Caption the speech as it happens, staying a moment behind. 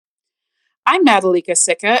I'm Madalika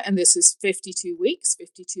Sikka, and this is 52 Weeks,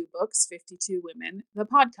 52 Books, 52 Women, the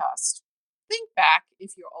podcast. Think back,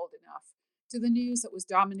 if you're old enough, to the news that was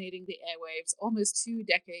dominating the airwaves almost 2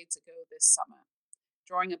 decades ago this summer.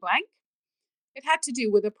 Drawing a blank? It had to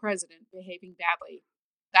do with a president behaving badly.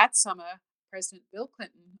 That summer, President Bill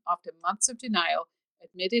Clinton, after months of denial,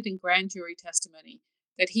 admitted in grand jury testimony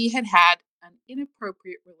that he had had an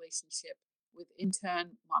inappropriate relationship with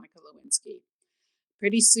intern Monica Lewinsky.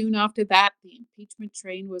 Pretty soon after that, the impeachment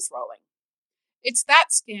train was rolling. It's that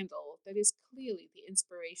scandal that is clearly the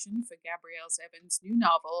inspiration for Gabrielle Zevin's new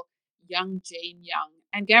novel, Young Jane Young.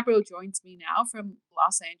 And Gabrielle joins me now from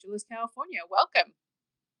Los Angeles, California. Welcome.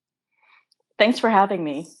 Thanks for having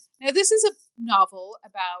me. Now, this is a novel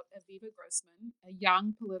about Aviva Grossman, a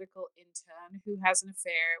young political intern who has an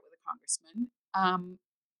affair with a congressman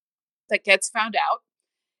that gets found out.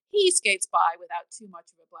 He skates by without too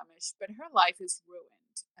much of a blemish, but her life is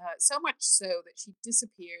ruined, so much so that she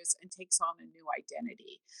disappears and takes on a new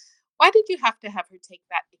identity. Why did you have to have her take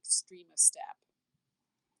that extreme a step?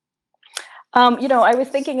 I was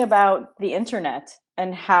thinking about the internet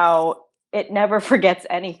and how it never forgets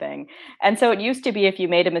anything. And so it used to be if you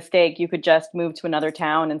made a mistake, you could just move to another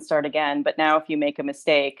town and start again. But now if you make a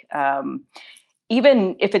mistake,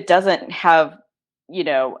 even if it doesn't have,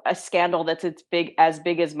 a scandal that's as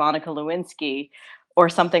big as Monica Lewinsky or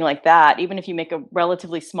something like that, even if you make a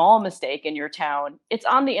relatively small mistake in your town, it's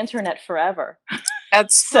on the internet forever.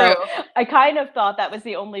 That's So true. I kind of thought that was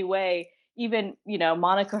the only way even,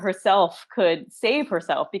 Monica herself could save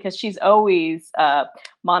herself because she's always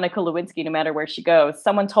Monica Lewinsky, no matter where she goes.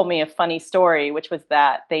 Someone told me a funny story, which was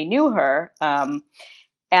that they knew her.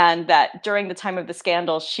 And that during the time of the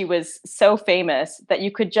scandal, she was so famous that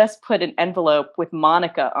you could just put an envelope with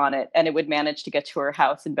Monica on it and it would manage to get to her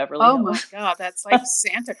house in Beverly Oh my Hills. God, that's like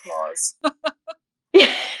Santa Claus.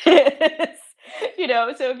 Yes.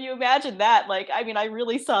 So if you imagine that, like, I mean, I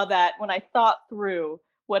really saw that when I thought through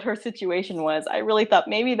what her situation was. I really thought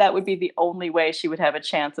maybe that would be the only way she would have a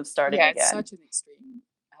chance of starting Yeah, it's again. such an extreme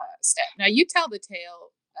step. Now, you tell the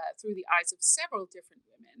tale through the eyes of several different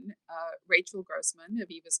women: Rachel Grossman,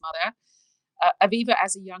 Aviva's mother, Aviva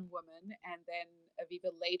as a young woman, and then Aviva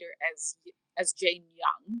later as Jane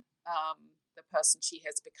Young, the person she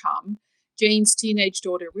has become, Jane's teenage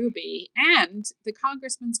daughter Ruby, and the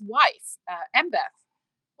congressman's wife, Embeth.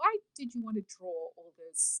 Why did you want to draw all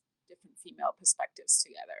those different female perspectives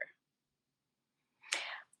together?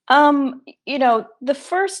 The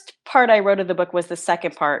first part I wrote of the book was the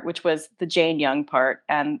second part, which was the Jane Young part.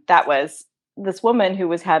 And that was this woman who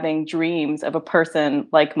was having dreams of a person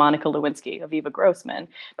like Monica Lewinsky, Aviva Grossman.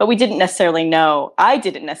 But I didn't necessarily know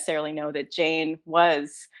that Jane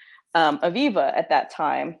was Aviva at that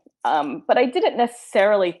time. But I didn't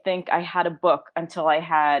necessarily think I had a book until I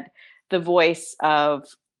had the voice of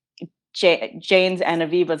Jane's and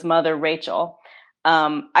Aviva's mother, Rachel.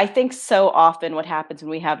 I think so often what happens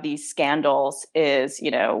when we have these scandals is,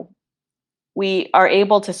 we are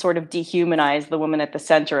able to sort of dehumanize the woman at the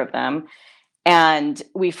center of them. And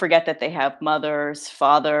we forget that they have mothers,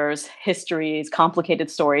 fathers, histories,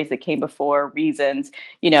 complicated stories that came before, reasons,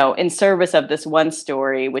 in service of this one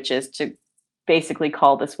story, which is to basically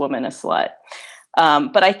call this woman a slut.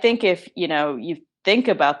 But I think if, you think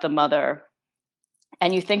about the mother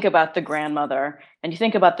and you think about the grandmother and you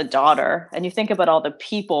think about the daughter and you think about all the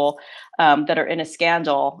people that are in a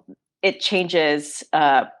scandal, it changes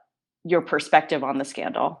your perspective on the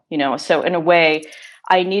scandal. So in a way,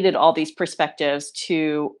 I needed all these perspectives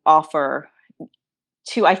to offer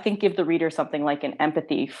to, I think, give the reader something like an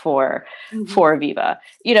empathy for Mm-hmm. for Aviva.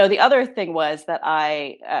 The other thing was that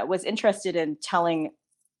I was interested in telling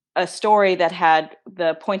a story that had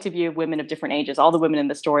the point of view of women of different ages. All the women in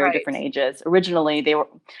the story are Right. different ages. Originally,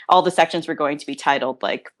 all the sections were going to be titled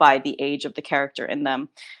like by the age of the character in them.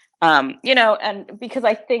 And because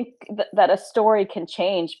I think that a story can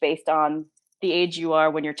change based on the age you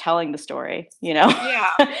are when you're telling the story.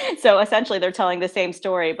 Yeah. So essentially, they're telling the same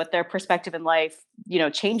story, but their perspective in life,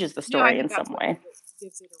 changes the No, I story think in that's some what way.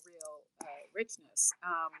 gives it a real richness.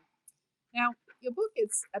 Now, your book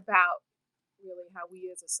is about really how we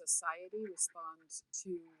as a society respond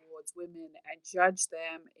towards women and judge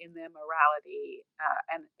them in their morality,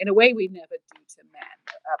 and in a way we never do to men.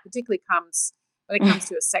 Particularly comes when it comes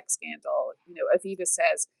to a sex scandal. Aviva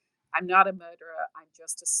says, "I'm not a murderer. I'm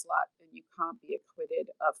just a slut, and you can't be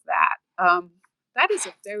acquitted of that." That is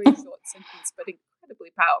a very short sentence, but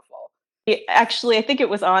incredibly powerful. Actually, I think it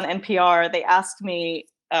was on NPR. They asked me,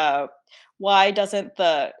 why doesn't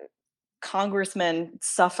the congressman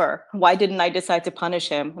suffer? Why didn't I decide to punish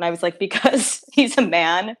him? And I was like, because he's a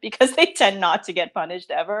man, because they tend not to get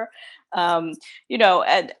punished ever. Um,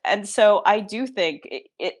 and so I do think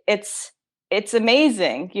it's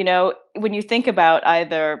amazing, when you think about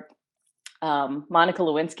either Monica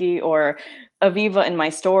Lewinsky or Aviva in my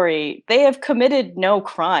story, they have committed no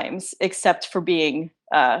crimes except for being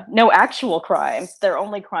no actual crimes. Their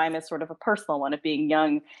only crime is sort of a personal one of being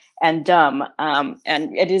young and dumb.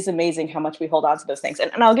 And it is amazing how much we hold on to those things.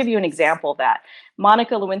 And I'll give you an example of that.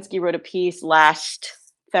 Monica Lewinsky wrote a piece last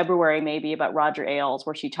February, maybe, about Roger Ailes,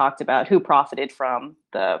 where she talked about who profited from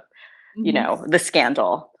the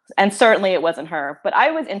scandal. And certainly it wasn't her. But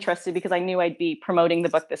I was interested because I knew I'd be promoting the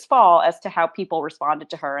book this fall as to how people responded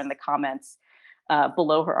to her in the comments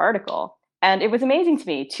below her article. And it was amazing to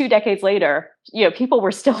me. 2 decades later, people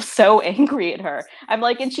were still so angry at her. I'm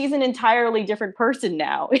like, and she's an entirely different person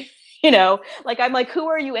now. I'm like, who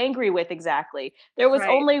are you angry with exactly? There was Right.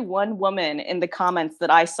 only one woman in the comments that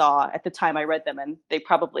I saw at the time I read them, and they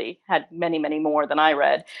probably had many, many more than I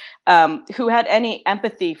read, who had any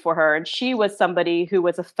empathy for her. And she was somebody who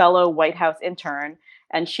was a fellow White House intern.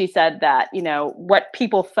 And she said that, what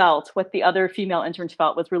people felt, what the other female interns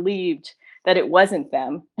felt, was relieved that it wasn't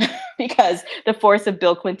them because the force of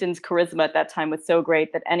Bill Clinton's charisma at that time was so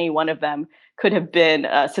great that any one of them could have been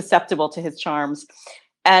susceptible to his charms.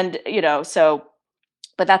 And,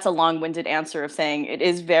 but that's a long-winded answer of saying it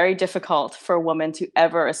is very difficult for a woman to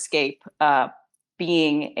ever escape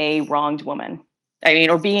being a wronged woman. I mean,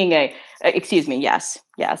 or being excuse me, yes.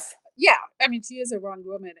 Yeah, I mean, she is a wronged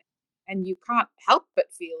woman, and you can't help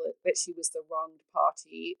but feel it that she was the wronged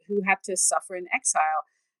party who had to suffer in exile.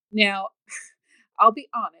 Now, I'll be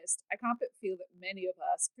honest, I can't but feel that many of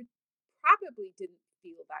us probably didn't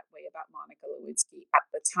feel that way about Monica Lewinsky at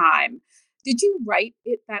the time. Did you write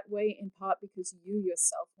it that way in part because you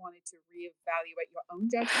yourself wanted to reevaluate your own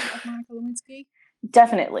judgment of Monica Lewinsky?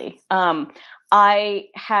 Definitely.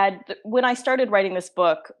 When I started writing this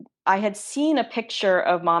book, I had seen a picture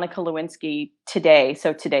of Monica Lewinsky today.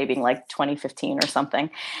 So today being like 2015 or something.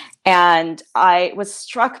 And I was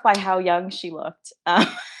struck by how young she looked.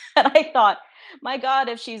 And I thought, my God,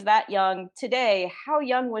 if she's that young today, how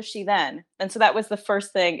young was she then? And so that was the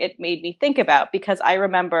first thing it made me think about, because I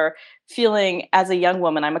remember feeling as a young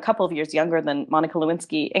woman, I'm a couple of years younger than Monica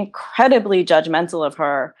Lewinsky, incredibly judgmental of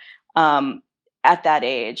her. At that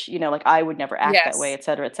age, like I would never act that way, Yes. et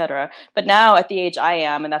cetera, et cetera. But now at the age I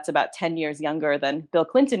am, and that's about 10 years younger than Bill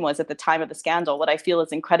Clinton was at the time of the scandal, what I feel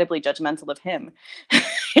is incredibly judgmental of him.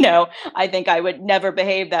 I think I would never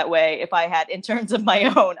behave that way if I had interns of my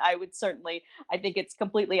own. I think it's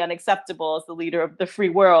completely unacceptable as the leader of the free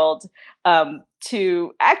world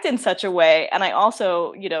to act in such a way. And I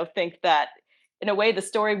also, think that in a way, the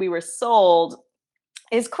story we were sold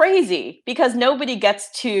is crazy because nobody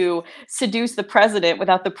gets to seduce the president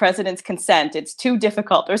without the president's consent. It's too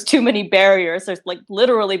difficult. There's too many barriers. There's like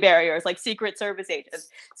literally barriers, like Secret Service agents.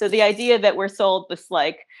 So the idea that we're sold this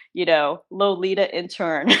Lolita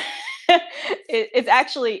intern it's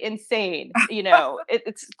actually insane.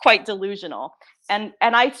 It's quite delusional. And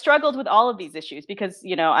I struggled with all of these issues because,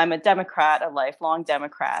 I'm a Democrat, a lifelong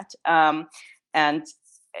Democrat. And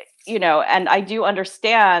and I do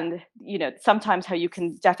understand, sometimes how you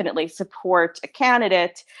can definitely support a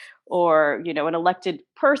candidate or, an elected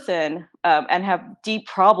person and have deep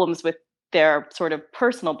problems with their sort of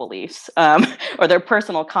personal beliefs or their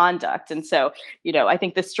personal conduct. And so, I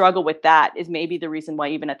think the struggle with that is maybe the reason why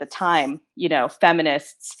even at the time,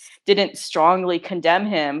 feminists didn't strongly condemn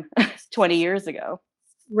him 20 years ago.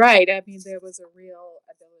 Right. I mean, there was a real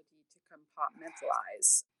ability to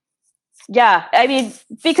compartmentalize. Yeah, I mean,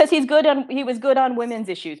 because he was good on women's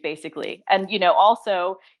issues, basically. And,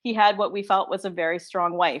 also he had what we felt was a very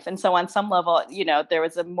strong wife. And so on some level, there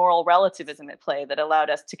was a moral relativism at play that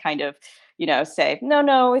allowed us to kind of, say,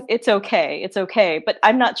 no, it's okay. It's okay. But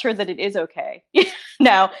I'm not sure that it is okay.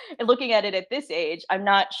 Now, looking at it at this age, I'm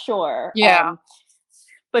not sure. Yeah.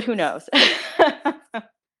 But who knows?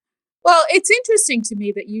 Well, it's interesting to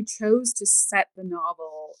me that you chose to set the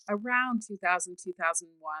novel around 2000, 2001,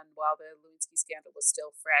 while the Lewinsky scandal was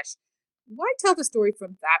still fresh. Why tell the story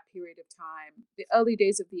from that period of time, the early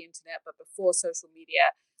days of the internet, but before social media?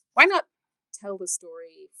 Why not tell the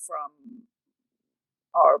story from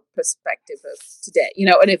our perspective of today?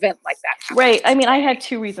 An event like that. Right. I mean, I had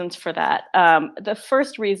two reasons for that. The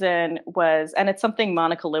first reason was, and it's something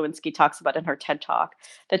Monica Lewinsky talks about in her TED Talk,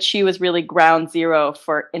 that she was really ground zero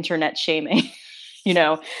for internet shaming.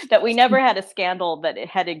 That we never had a scandal that it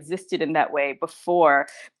had existed in that way before,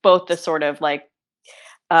 both the sort of like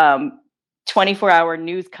 24-hour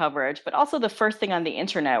news coverage, but also the first thing on the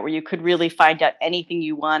internet where you could really find out anything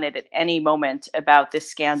you wanted at any moment about this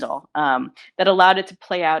scandal, that allowed it to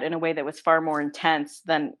play out in a way that was far more intense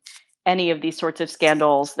than any of these sorts of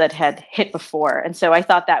scandals that had hit before. And so I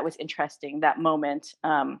thought that was interesting, that moment,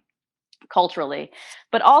 culturally.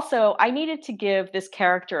 But also, I needed to give this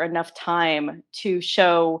character enough time to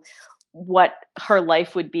show what her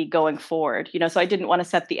life would be going forward. So I didn't want to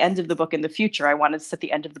set the end of the book in the future. I wanted to set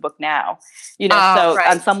the end of the book now. So on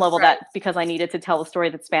Right, some level, right. that because I needed to tell a story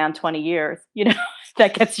that spanned 20 years,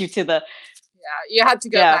 that gets you to the Yeah, you had to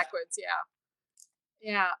go yeah. backwards.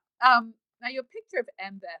 Yeah, yeah. Now your picture of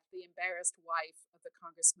Embeth, the embarrassed wife of the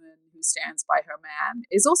congressman who stands by her man,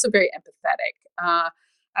 is also very empathetic.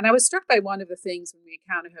 And I was struck by one of the things when we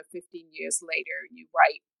encounter her 15 years later. You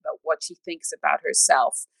write about what she thinks about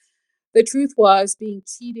herself. The truth was, being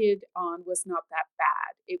cheated on was not that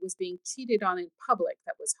bad. It was being cheated on in public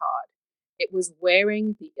that was hard. It was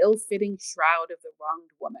wearing the ill fitting shroud of the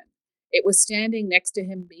wronged woman. It was standing next to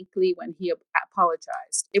him meekly when he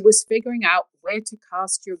apologized. It was figuring out where to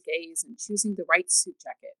cast your gaze and choosing the right suit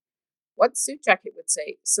jacket. What suit jacket would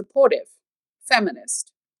say supportive,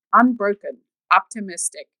 feminist, unbroken,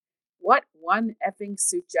 optimistic? What one effing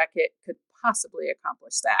suit jacket could possibly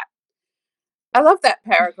accomplish that? I love that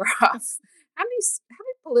paragraph. How many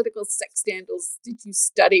political sex scandals did you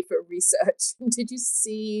study for research? Did you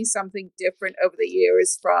see something different over the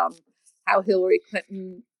years from how Hillary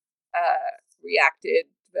Clinton reacted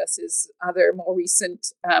versus other more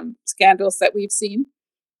recent scandals that we've seen?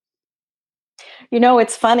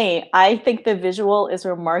 It's funny. I think the visual is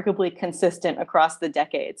remarkably consistent across the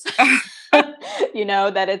decades.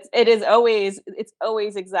 That it's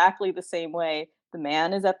always exactly the same way. The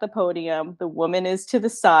man is at the podium, the woman is to the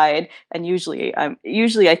side, and usually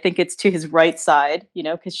I think it's to his right side,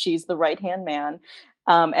 because she's the right-hand man.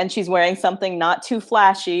 And she's wearing something not too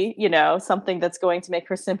flashy, something that's going to make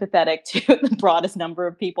her sympathetic to the broadest number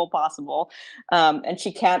of people possible. And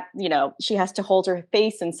she can't, she has to hold her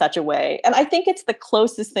face in such a way. And I think it's the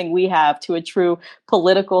closest thing we have to a true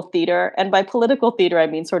political theater. And by political theater, I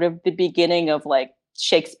mean sort of the beginning of like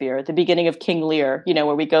Shakespeare, the beginning of King Lear,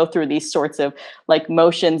 where we go through these sorts of like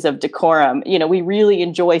motions of decorum. We really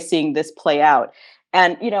enjoy seeing this play out.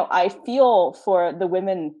 And, I feel for the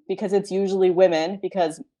women because it's usually women,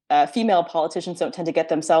 because female politicians don't tend to get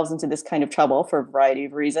themselves into this kind of trouble for a variety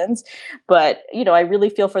of reasons. But, I really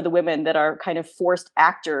feel for the women that are kind of forced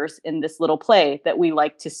actors in this little play that we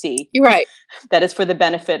like to see, You're right. that is for the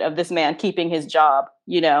benefit of this man keeping his job.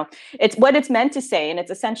 It's what it's meant to say, and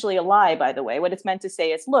it's essentially a lie, by the way. What it's meant to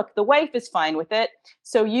say is, look, the wife is fine with it,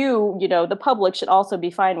 so the public should also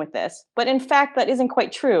be fine with this. But in fact, that isn't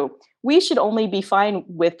quite true. We should only be fine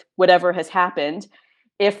with whatever has happened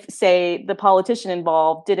if, say, the politician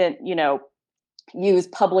involved didn't use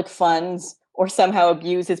public funds or somehow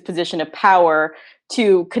abuse his position of power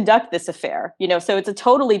to conduct this affair. So it's a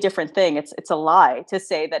totally different thing. It's a lie to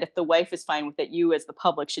say that if the wife is fine with it, you as the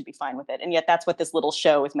public should be fine with it. And yet that's what this little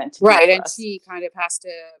show is meant to do Right. for And us. she kind of has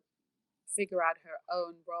to figure out her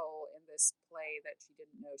own role in this play that she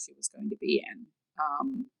didn't know she was going to be in,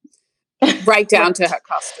 right down to her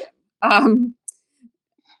costume.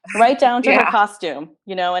 Right down to her Yeah. costume,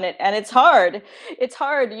 and it's hard. It's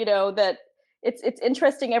hard, that it's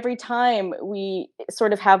interesting every time we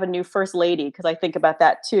sort of have a new first lady, because I think about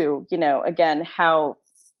that too, again, how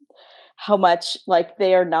much like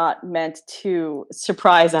they are not meant to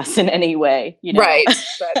surprise us in any way. Right.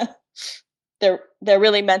 But They're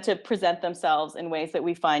really meant to present themselves in ways that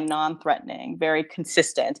we find non-threatening, very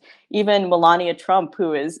consistent. Even Melania Trump,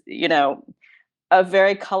 who is, a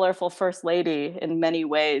very colorful first lady in many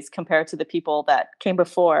ways compared to the people that came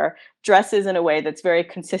before, dresses in a way that's very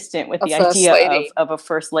consistent with a the first idea of, lady. of a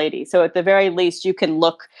first lady. So at the very least, you can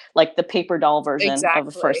look like the paper doll version of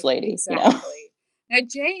a first Exactly. lady. Exactly. Now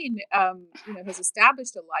Jane, has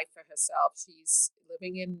established a life for herself. She's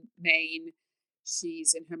living in Maine.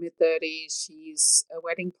 She's in her mid-30s. She's a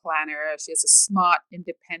wedding planner. She has a smart,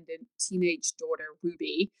 independent teenage daughter,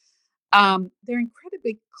 Ruby. They're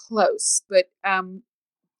incredibly close, but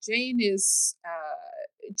Jane is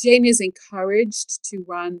Jane is encouraged to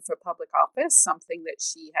run for public office, something that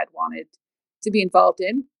she had wanted to be involved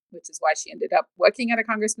in, which is why she ended up working at a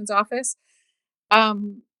congressman's office.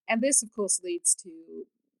 And this, of course, leads to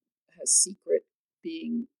her secret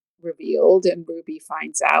being revealed, and Ruby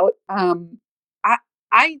finds out. I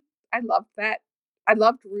I I loved that. I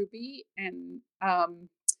loved Ruby, and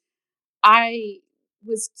I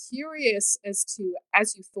was curious as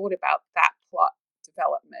you thought about that plot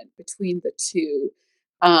development between the two,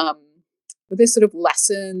 um, were there sort of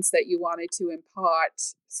lessons that you wanted to impart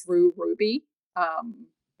through Ruby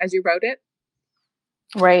as you wrote it?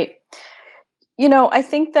 Right. I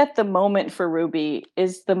think that the moment for Ruby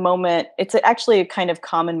is the moment, it's actually a kind of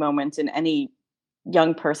common moment in any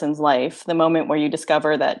young person's life, the moment where you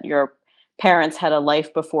discover that your parents had a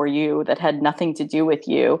life before you that had nothing to do with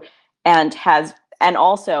you and has and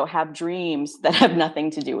also have dreams that have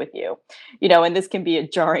nothing to do with you. And this can be a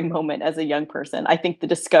jarring moment as a young person. I think the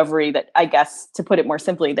discovery that, I guess, to put it more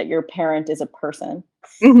simply, that your parent is a person.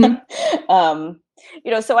 Mm-hmm. um,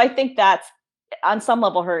 so I think that's, on some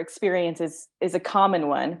level, her experience is a common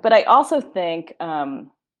one. But I also think, I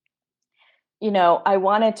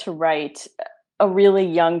wanted to write a really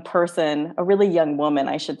young person, a really young woman,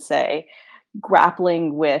 I should say,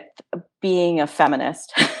 grappling with being a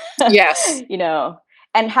feminist. Yes. you know,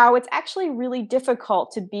 and how it's actually really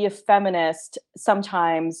difficult to be a feminist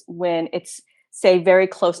sometimes when it's, say, very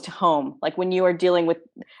close to home, like when you are dealing with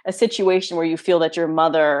a situation where you feel that your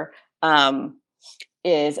mother um,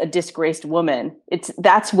 is a disgraced woman.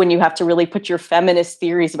 That's when you have to really put your feminist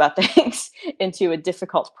theories about things into a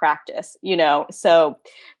difficult practice. So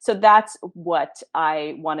that's what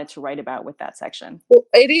I wanted to write about with that section. Well,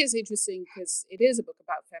 it is interesting because it is a book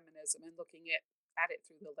about feminism and looking at it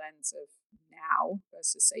through the lens of now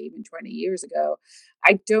versus, say, even 20 years ago.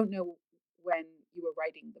 I don't know when you were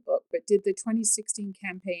writing the book, but did the 2016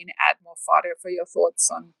 campaign add more fodder for your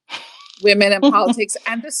thoughts on women in politics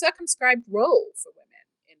and the circumscribed role for women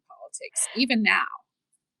in politics, even now?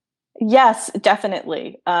 Yes,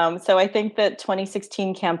 definitely. So I think that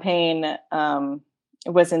 2016 campaign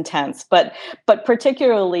was intense, but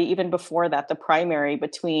particularly even before that, the primary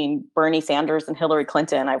between Bernie Sanders and Hillary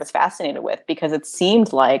Clinton, I was fascinated with because it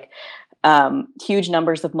seemed like huge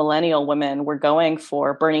numbers of millennial women were going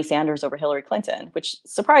for Bernie Sanders over Hillary Clinton, which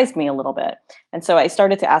surprised me a little bit. And so I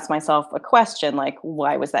started to ask myself a question like,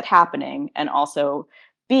 why was that happening? And also,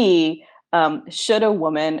 B, should a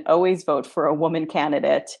woman always vote for a woman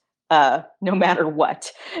candidate? No matter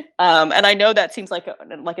what, and I know that seems like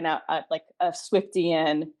like a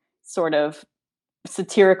Swiftian sort of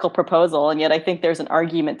satirical proposal, and yet I think there's an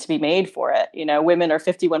argument to be made for it. Women are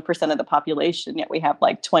 51% of the population, yet we have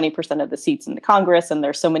like 20% of the seats in the Congress, and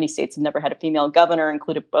there's so many states that never had a female governor,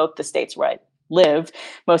 included both the states where I lived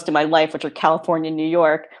most of my life, which are California and New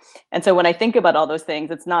York. And so when I think about all those things,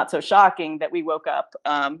 it's not so shocking that we woke up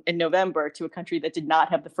in November to a country that did not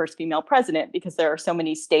have the first female president, because there are so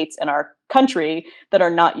many states in our country that are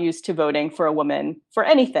not used to voting for a woman for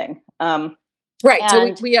anything. Right. So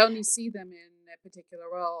And we only see them in a particular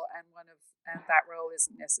role, and that role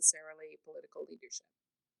isn't necessarily political leadership.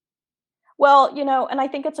 Well, and I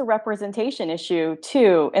think it's a representation issue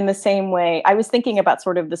too, in the same way. I was thinking about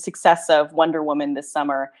sort of the success of Wonder Woman this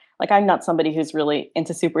summer. Like, I'm not somebody who's really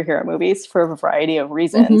into superhero movies for a variety of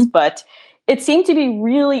reasons, Mm-hmm. but it seemed to be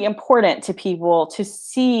really important to people to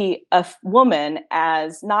see a woman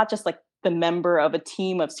as not just like the member of a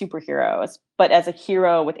team of superheroes, but as a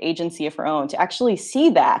hero with agency of her own. To actually see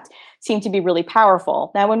that seemed to be really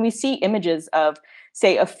powerful. Now, when we see images of,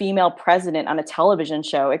 say, a female president on a television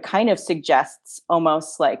show, it kind of suggests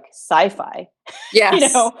almost like sci-fi,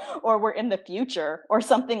 Yes. or we're in the future or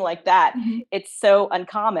something like that. Mm-hmm. It's so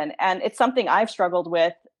uncommon. And it's something I've struggled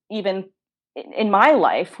with even in my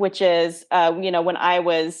life, which is, when I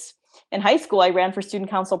was in high school, I ran for student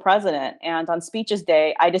council president. And on speeches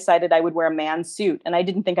day, I decided I would wear a man's suit. And I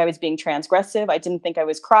didn't think I was being transgressive. I didn't think I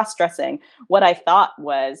was cross-dressing. What I thought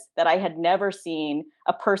was that I had never seen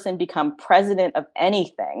a person become president of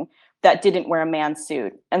anything that didn't wear a man's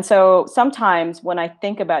suit. And so sometimes when I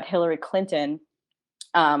think about Hillary Clinton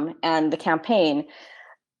and the campaign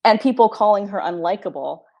and people calling her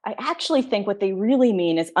unlikable, I actually think what they really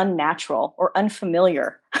mean is unnatural or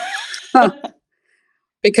unfamiliar. Huh.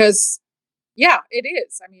 Because, yeah, it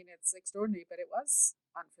is. I mean, it's extraordinary, but it was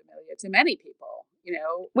unfamiliar to many people,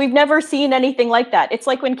 We've never seen anything like that. It's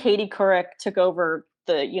like when Katie Couric took over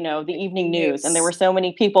the the evening evening news, and there were news. so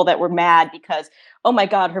many people that were mad because, oh my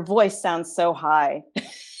God, her voice sounds so high.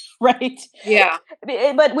 Right? Yeah.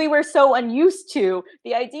 But we were so unused to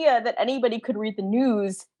the idea that anybody could read the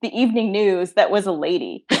news, the evening news, that was a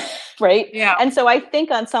lady. Right? Yeah. And so I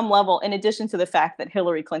think on some level, in addition to the fact that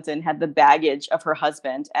Hillary Clinton had the baggage of her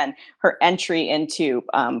husband and her entry into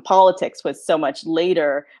politics was so much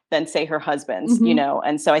later than, say, her husband's, Mm-hmm.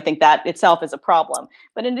 and so I think that itself is a problem.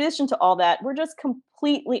 But in addition to all that, we're just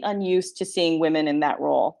completely unused to seeing women in that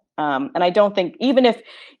role. And I don't think, even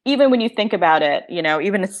when you think about it,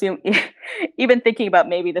 even thinking about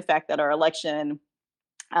maybe the fact that our election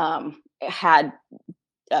had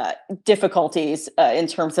difficulties in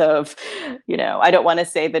terms of, I don't want to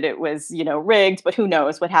say that it was, rigged, but who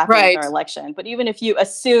knows what happened with Right. our election. But even if you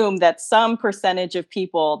assume that some percentage of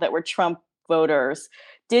people that were Trump voters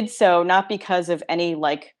did so not because of any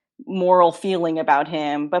like moral feeling about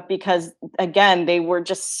him, but because, again, they were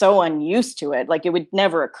just so unused to it. Like it would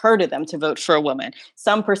never occur to them to vote for a woman.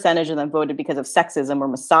 Some percentage of them voted because of sexism or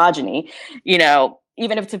misogyny,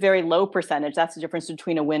 even if it's a very low percentage, that's the difference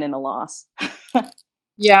between a win and a loss.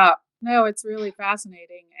 Yeah. No, it's really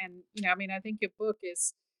fascinating. And, I mean, I think your book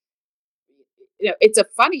is, it's a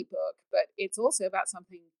funny book, but it's also about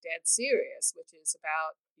something dead serious, which is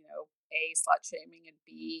about, A, slut shaming, and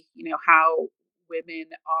B, how women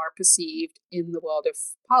are perceived in the world of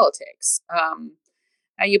politics. And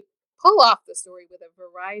you pull off the story with a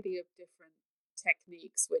variety of different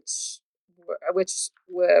techniques, which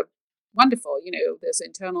were wonderful. There's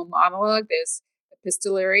internal monologue, there's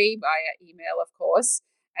epistolary via email, of course,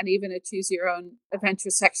 and even a choose your own adventure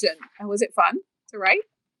section. And was it fun to write?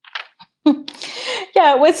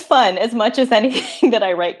 Yeah, it was fun. As much as anything that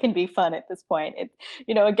I write can be fun at this point.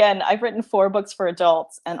 Again, I've written 4 books for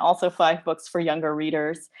adults and also 5 books for younger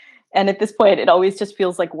readers. And at this point, it always just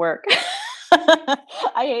feels like work. I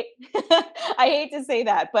hate, I hate to say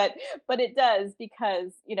that, but it does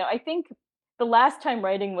because, I think the last time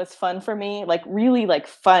writing was fun for me, like really like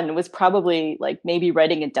fun, was probably like maybe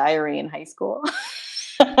writing a diary in high school.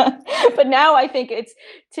 But now I think it's,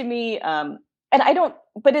 to me, and I don't,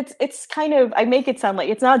 but it's kind of, I make it sound like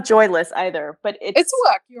it's not joyless either, but It's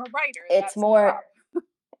work. You're a writer. it's That's the more, job.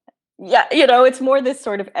 yeah, it's more this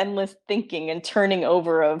sort of endless thinking and turning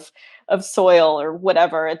over of soil or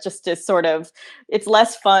whatever. It just is sort of, it's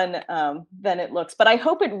less fun than it looks. But I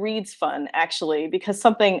hope it reads fun, actually, because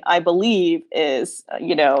something I believe is,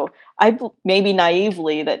 maybe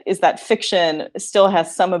naively, that fiction still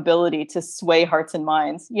has some ability to sway hearts and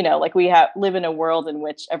minds. Like we live in a world in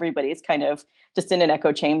which everybody's kind of just in an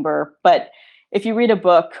echo chamber. But if you read a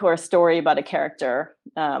book or a story about a character,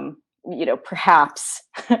 perhaps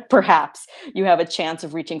perhaps you have a chance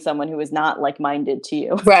of reaching someone who is not like-minded to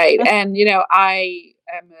you. Right. And, I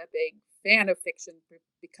am a big fan of fiction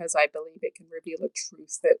because I believe it can reveal a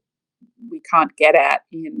truth that we can't get at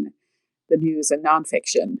in the news and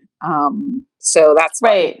nonfiction. So that's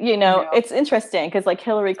why, Right. It's interesting because like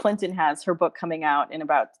Hillary Clinton has her book coming out in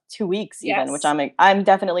about 2 weeks even, which yes, I'm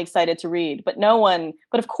definitely excited to read, but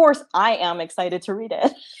of course I am excited to read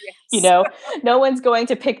it. you yes, know, no one's going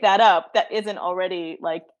to pick that up that isn't already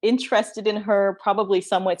like interested in her, probably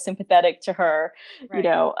somewhat sympathetic to her. right.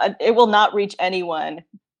 It will not reach anyone.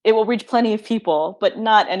 It will reach plenty of people, but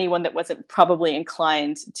not anyone that wasn't probably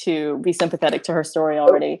inclined to be sympathetic to her story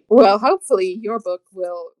already. Well, hopefully your book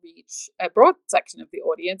will reach a broad section of the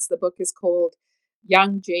audience. The book is called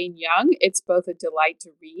Young Jane Young. It's both a delight to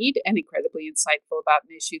read and incredibly insightful about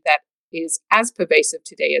an issue that is as pervasive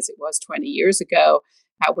today as it was 20 years ago,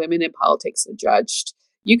 how women in politics are judged.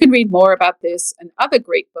 You can read more about this and other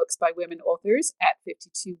great books by women authors at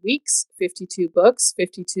 52 Weeks, 52 Books,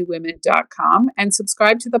 52women.com, and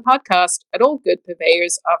subscribe to the podcast at all good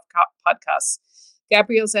purveyors of podcasts.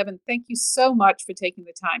 Gabrielle Zevin, thank you so much for taking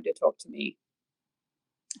the time to talk to me.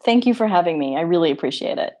 Thank you for having me. I really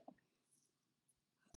appreciate it.